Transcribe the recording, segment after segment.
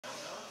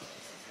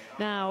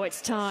Now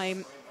it's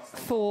time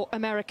for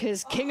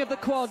America's King of the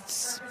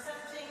Quads.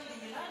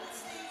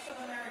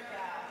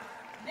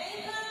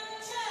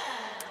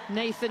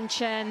 Nathan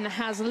Chen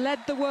has led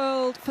the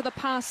world for the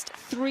past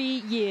 3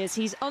 years.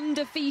 He's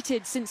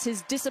undefeated since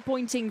his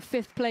disappointing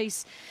 5th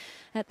place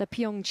at the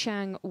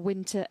Pyeongchang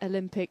Winter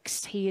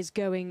Olympics. He is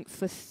going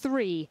for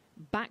 3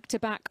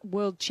 back-to-back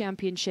World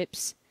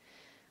Championships.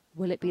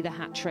 Will it be the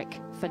hat-trick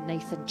for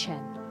Nathan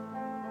Chen?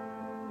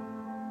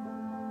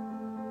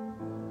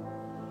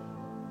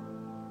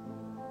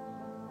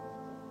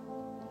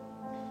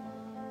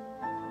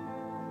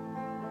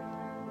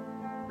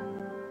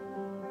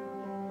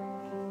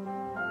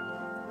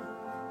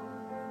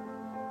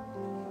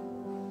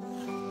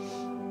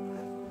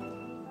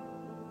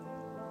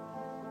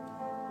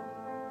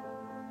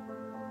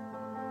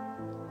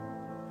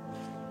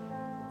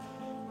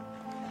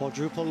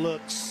 Quadruple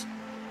looks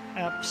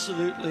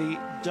absolutely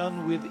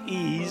done with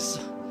ease.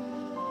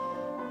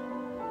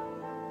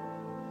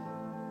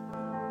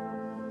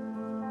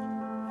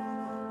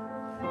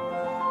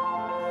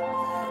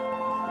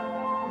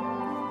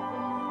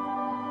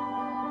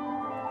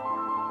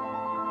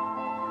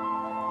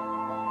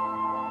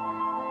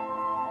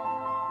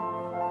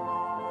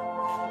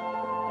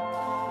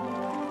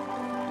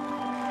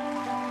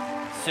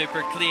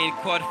 Super clean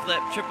quad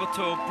flip, triple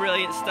toe,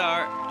 brilliant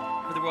start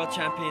for the world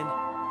champion.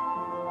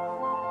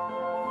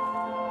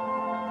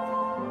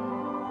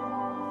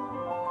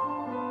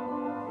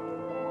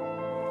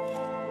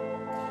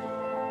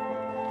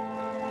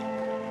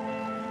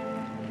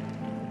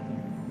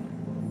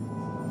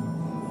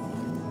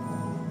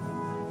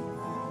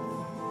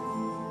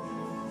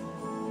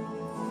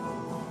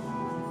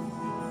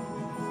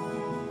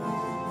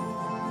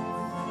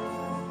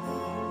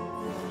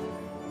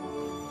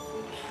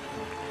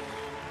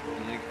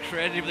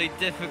 Incredibly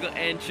difficult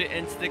entry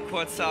into the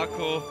quad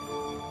salchow.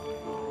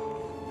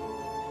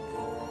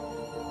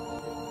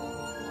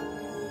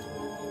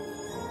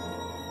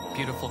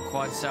 Beautiful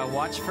quad sal.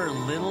 Watch for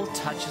little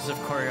touches of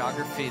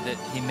choreography that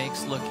he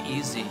makes look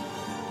easy.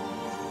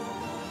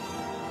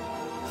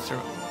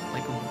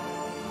 Like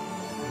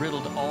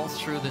riddled all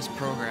through this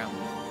program.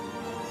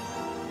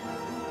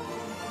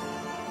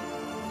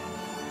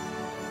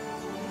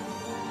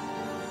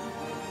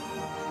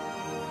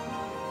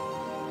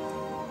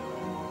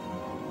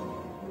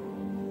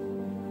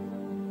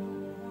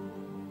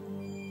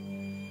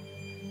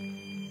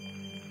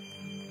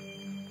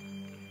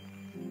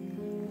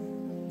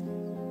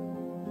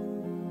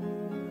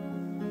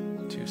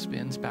 Two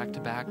spins back to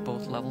back,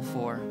 both level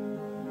 4.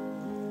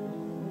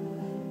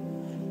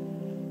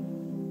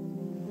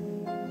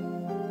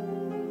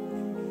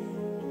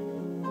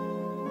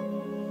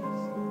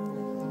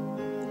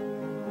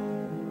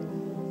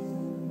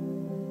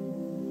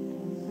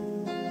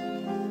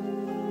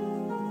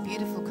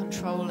 Beautiful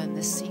control in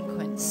this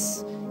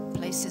sequence.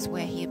 Places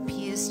where he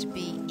appears to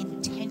be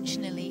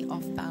intentionally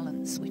off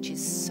balance, which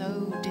is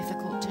so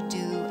difficult to do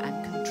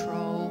and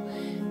control,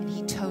 and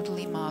he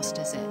totally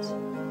masters it.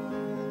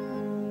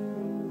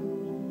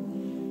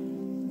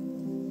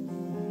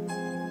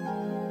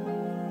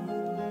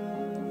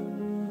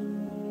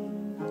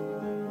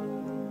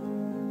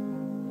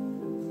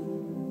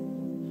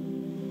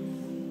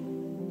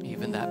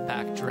 Even that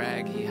back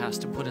drag, he has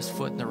to put his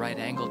foot in the right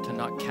angle to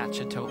not catch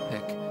a toe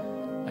pick.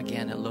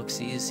 Again, it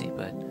looks easy,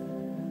 but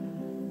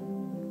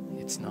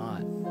it's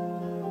not.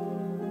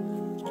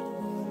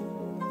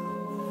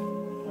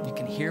 You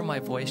can hear my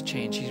voice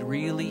change. He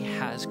really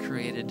has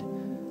created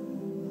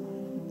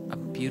a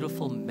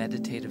beautiful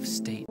meditative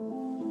state.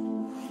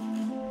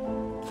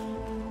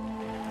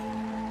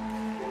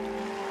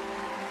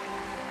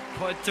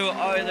 Quad toe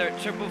Euler,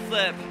 triple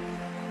flip.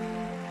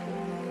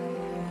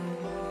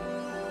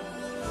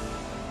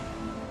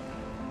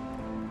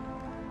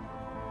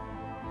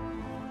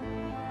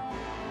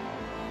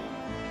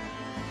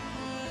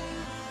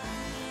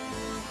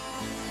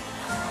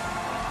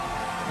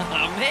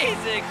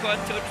 Amazing quad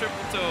toe,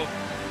 triple toe.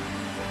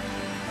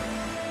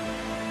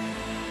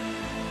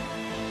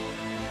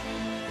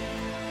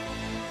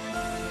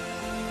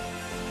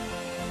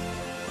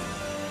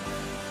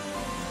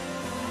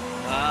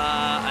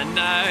 And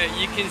now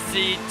you can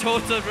see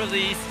total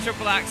release,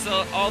 triple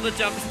axel, all the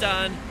jumps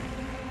done.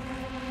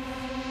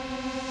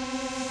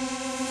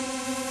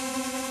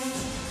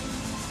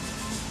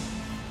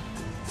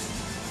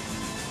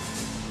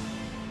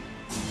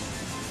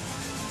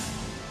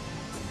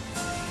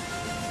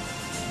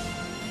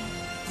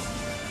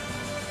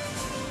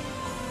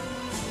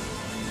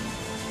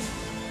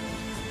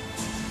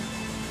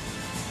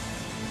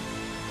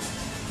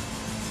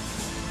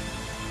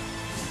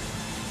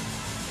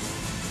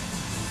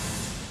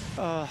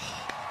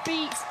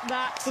 Beat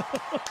that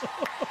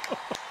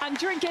and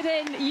drink it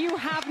in. You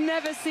have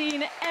never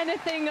seen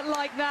anything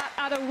like that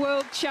at a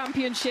World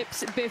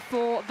Championships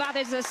before. That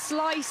is a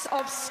slice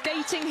of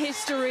skating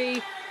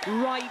history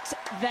right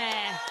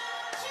there.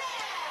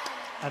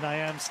 And I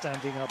am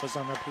standing up as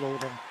I'm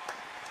applauding.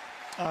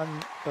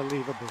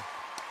 Unbelievable.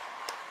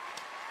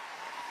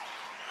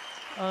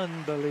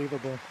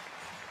 Unbelievable.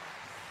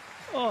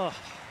 Oh.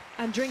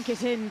 And drink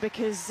it in,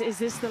 because is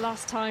this the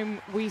last time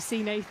we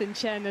see Nathan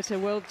Chen at a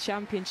World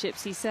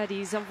Championships? He said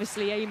he's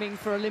obviously aiming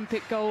for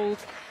Olympic gold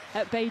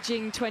at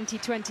Beijing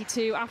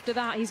 2022. After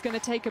that, he's going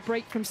to take a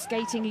break from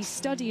skating. He's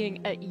studying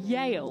at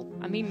Yale.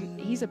 I mean,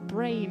 he's a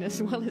brain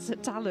as well as a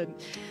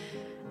talent.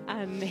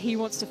 And he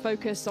wants to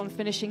focus on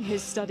finishing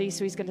his studies,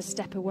 so he's going to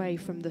step away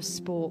from the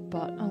sport.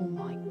 But, oh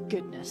my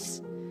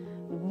goodness,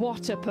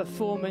 what a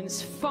performance.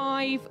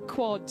 5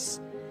 quads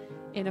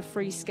in a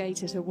free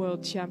skate at a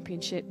World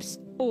Championships.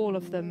 All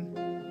of them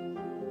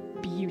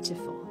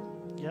beautiful.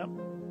 Yep.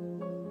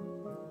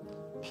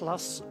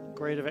 Plus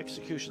grade of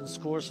execution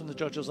scores from the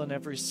judges on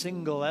every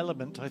single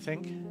element, I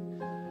think.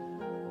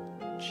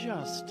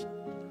 Just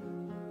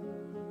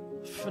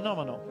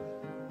phenomenal.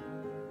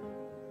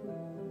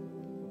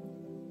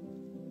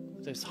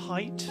 There's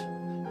height,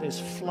 there's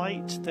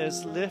flight,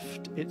 there's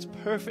lift. It's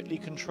perfectly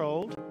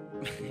controlled.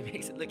 It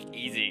makes it look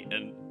easy,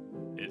 and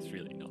it's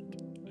really not.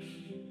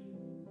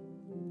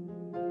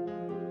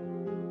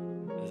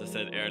 As I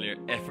said earlier,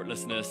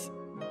 effortlessness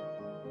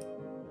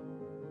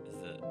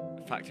is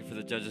a factor for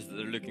the judges that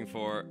they're looking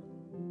for.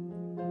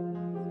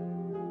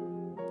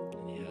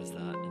 And he has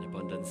that in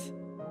abundance.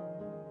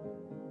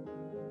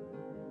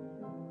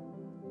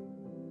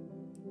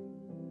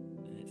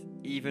 And it's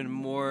even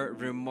more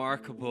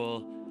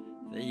remarkable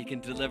that you can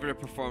deliver a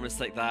performance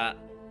like that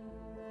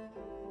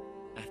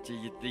after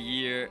the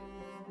year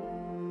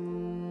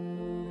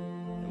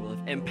that will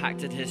have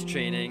impacted his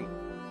training.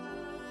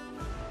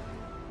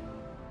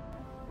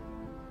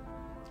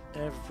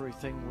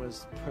 Everything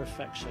was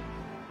perfection.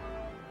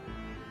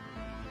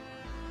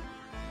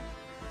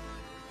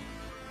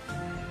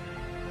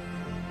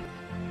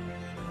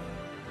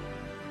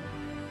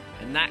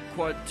 And that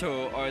quad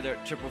toe, or their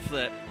triple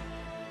flip,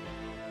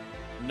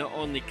 not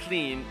only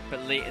clean,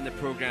 but late in the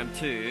program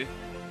too,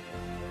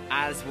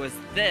 as was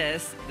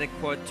this, the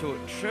quad toe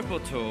triple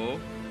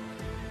toe,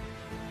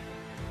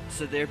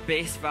 so their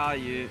base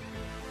value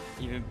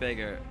even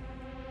bigger.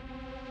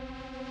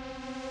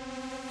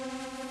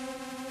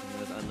 And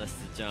those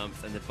unlisted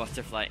jumps and the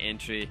butterfly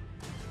entry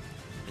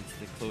into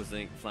the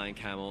closing flying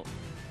camel.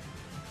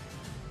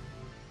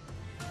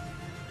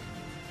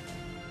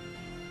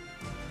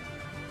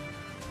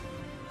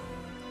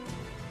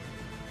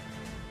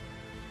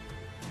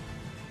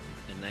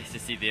 Nice to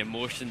see the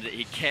emotion that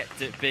he kept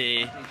at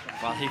bay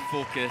while he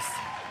focused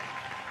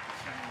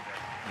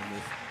on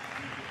those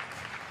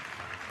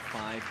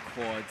 5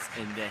 quads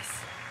in this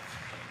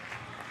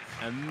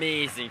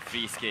amazing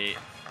free skate.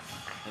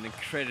 An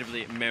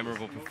incredibly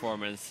memorable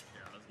performance.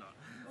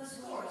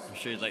 I'm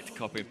sure you'd like to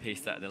copy and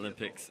paste that in the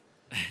Olympics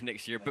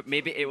next year, but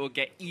maybe it will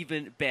get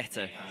even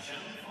better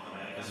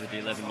over the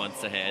 11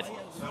 months ahead.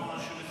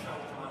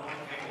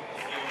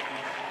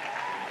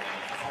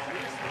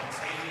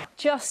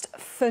 Just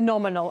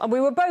phenomenal. And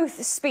we were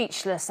both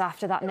speechless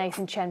after that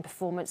Nathan Chen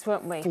performance,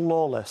 weren't we?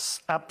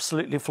 Flawless,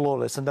 absolutely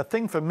flawless. And the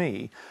thing for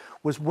me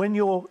was, when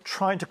you're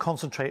trying to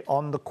concentrate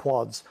on the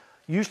quads,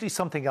 usually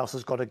something else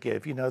has got to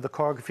give. You know, the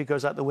choreography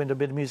goes out the window, a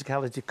bit of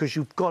musicality, because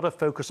you've got to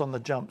focus on the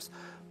jumps.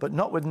 But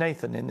not with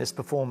Nathan in this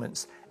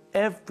performance.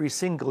 Every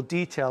single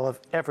detail of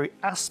every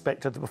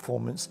aspect of the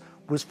performance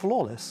was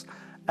flawless.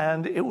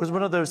 And it was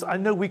one of those, I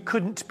know we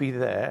couldn't be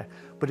there,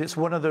 but it's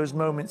one of those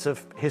moments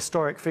of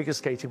historic figure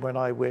skating when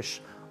I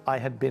wish I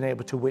had been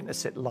able to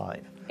witness it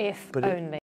live. If only.